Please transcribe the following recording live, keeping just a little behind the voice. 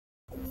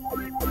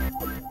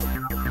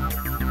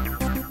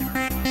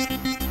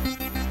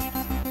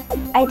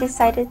I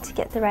decided to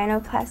get the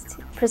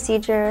rhinoplasty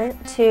procedure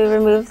to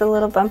remove the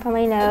little bump on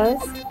my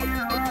nose.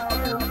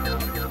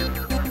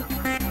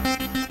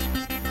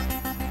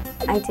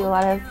 I do a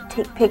lot of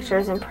take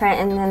pictures and print,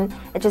 and then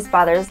it just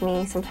bothers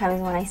me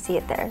sometimes when I see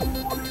it there.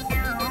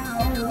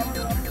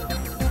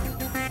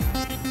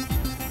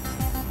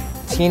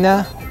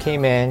 Tina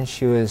came in,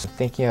 she was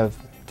thinking of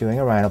doing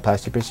a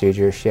rhinoplasty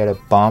procedure. She had a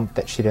bump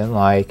that she didn't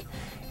like,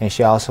 and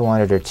she also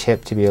wanted her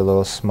tip to be a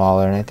little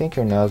smaller, and I think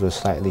her nose was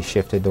slightly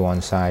shifted to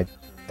one side.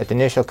 At the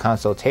initial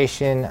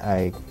consultation,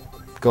 I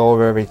go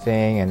over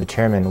everything and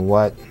determine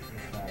what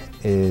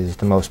is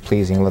the most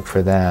pleasing look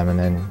for them, and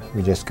then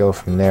we just go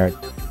from there.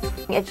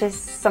 It's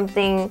just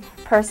something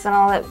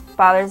personal that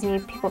bothers me.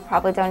 People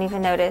probably don't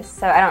even notice,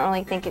 so I don't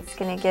really think it's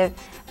going to give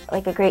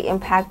like a great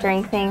impact or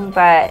anything,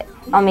 but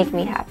it'll make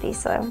me happy,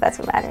 so that's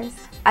what matters.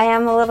 I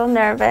am a little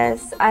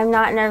nervous. I'm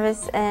not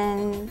nervous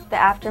in the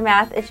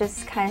aftermath. It's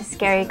just kind of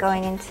scary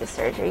going into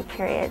surgery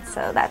period,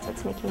 so that's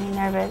what's making me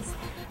nervous.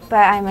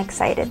 But I'm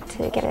excited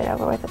to get it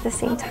over with at the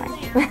same time.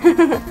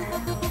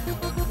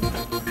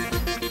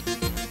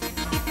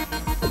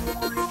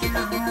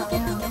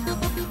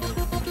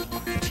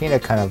 Tina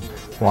kind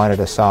of wanted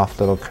a soft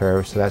little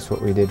curve, so that's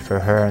what we did for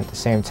her. At the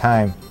same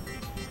time,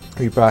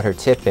 we brought her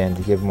tip in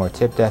to give more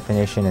tip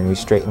definition, and we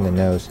straightened the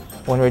nose.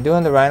 When we're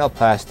doing the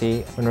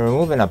rhinoplasty, when we're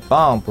removing a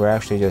bump, we're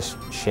actually just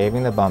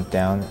shaving the bump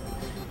down.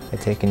 I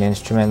take an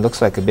instrument,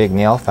 looks like a big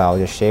nail file,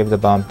 just shave the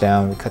bump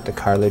down, we cut the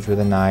cartilage with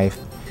a knife,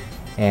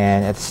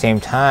 and at the same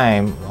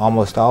time,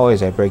 almost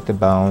always I break the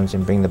bones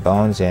and bring the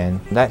bones in.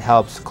 That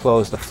helps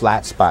close the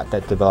flat spot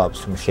that develops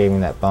from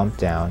shaving that bump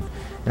down,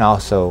 and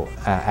also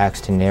acts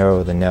to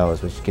narrow the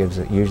nose, which gives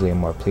usually a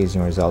more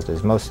pleasing result,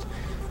 as most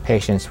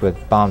patients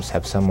with bumps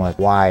have somewhat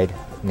wide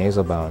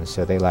nasal bones,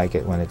 so they like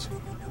it when it's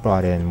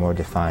brought in more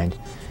defined.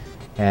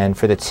 And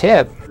for the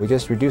tip, we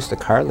just reduce the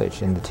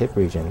cartilage in the tip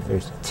region.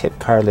 There's tip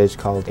cartilage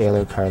called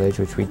alar cartilage,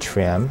 which we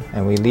trim,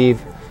 and we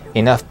leave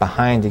enough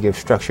behind to give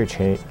structure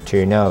to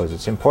your nose.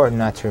 It's important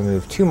not to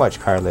remove too much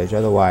cartilage,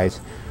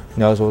 otherwise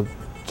nose will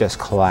just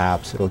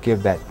collapse. It'll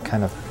give that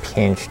kind of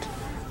pinched,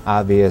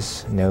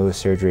 obvious nose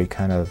surgery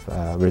kind of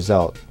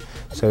result.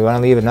 So we want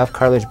to leave enough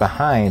cartilage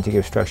behind to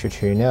give structure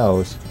to your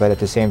nose, but at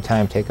the same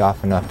time take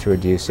off enough to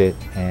reduce it,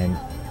 and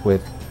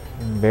with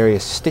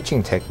various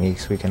stitching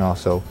techniques we can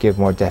also give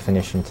more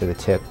definition to the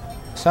tip.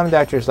 Some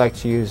doctors like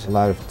to use a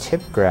lot of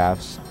tip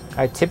grafts.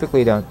 I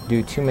typically don't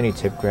do too many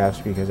tip grafts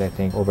because I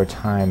think over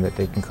time that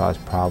they can cause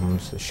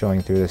problems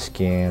showing through the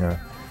skin or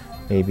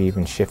maybe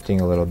even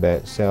shifting a little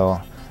bit.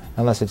 So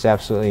unless it's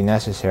absolutely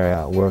necessary,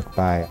 I'll work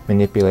by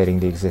manipulating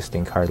the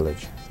existing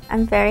cartilage.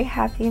 I'm very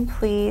happy and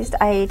pleased.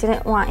 I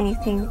didn't want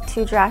anything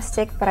too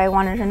drastic, but I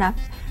wanted enough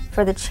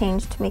for the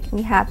change to make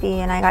me happy,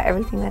 and I got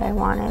everything that I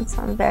wanted,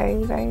 so I'm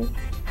very, very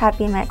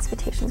happy and my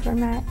expectations were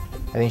met.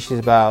 I think she's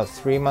about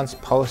 3 months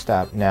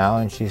post-op now,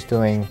 and she's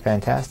doing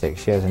fantastic.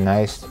 She has a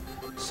nice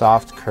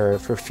soft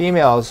curve. For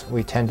females,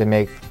 we tend to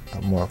make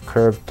a more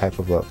curved type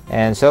of look,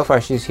 and so far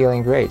she's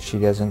healing great. She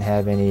doesn't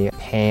have any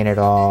pain at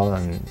all,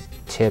 and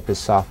tip is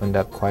softened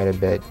up quite a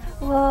bit.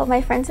 Well,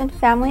 my friends and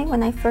family,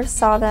 when I first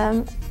saw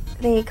them,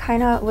 they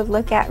kind of would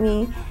look at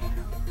me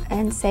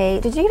and say,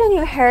 "Did you get a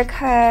new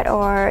haircut?"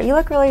 or "You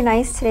look really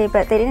nice today,"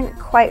 but they didn't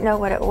quite know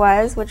what it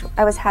was, which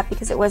I was happy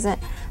because it wasn't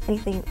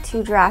anything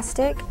too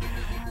drastic.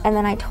 And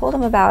then I told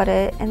them about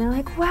it, and they're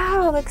like,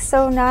 "Wow, it looks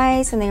so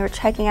nice," and they were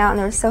checking out and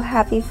they were so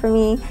happy for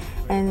me,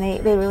 and they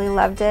really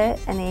loved it,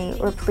 and they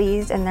were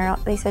pleased, and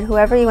they said,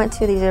 "Whoever you went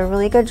to, they did a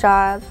really good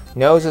job."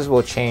 Noses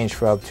will change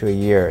for up to a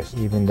year.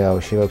 Even though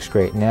she looks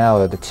great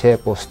now, the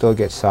tip will still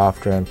get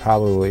softer and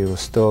probably will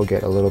still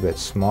get a little bit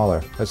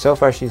smaller. But so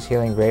far she's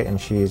healing great, and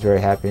she's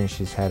very happy, and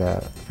she's had a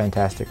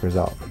fantastic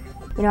result.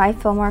 You know, I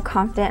feel more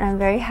confident, and I'm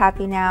very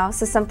happy now.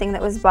 So something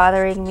that was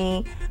bothering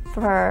me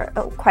for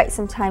quite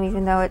some time,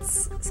 even though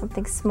it's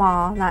something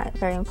small, not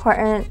very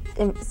important,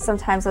 and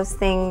sometimes those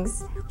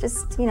things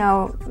just, you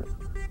know,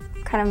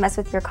 kind of mess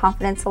with your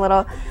confidence a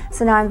little.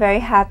 So now I'm very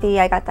happy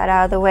I got that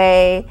out of the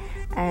way,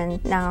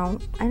 and now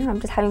I don't know, I'm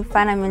just having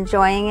fun, I'm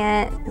enjoying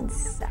it.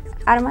 It's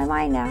out of my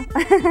mind now.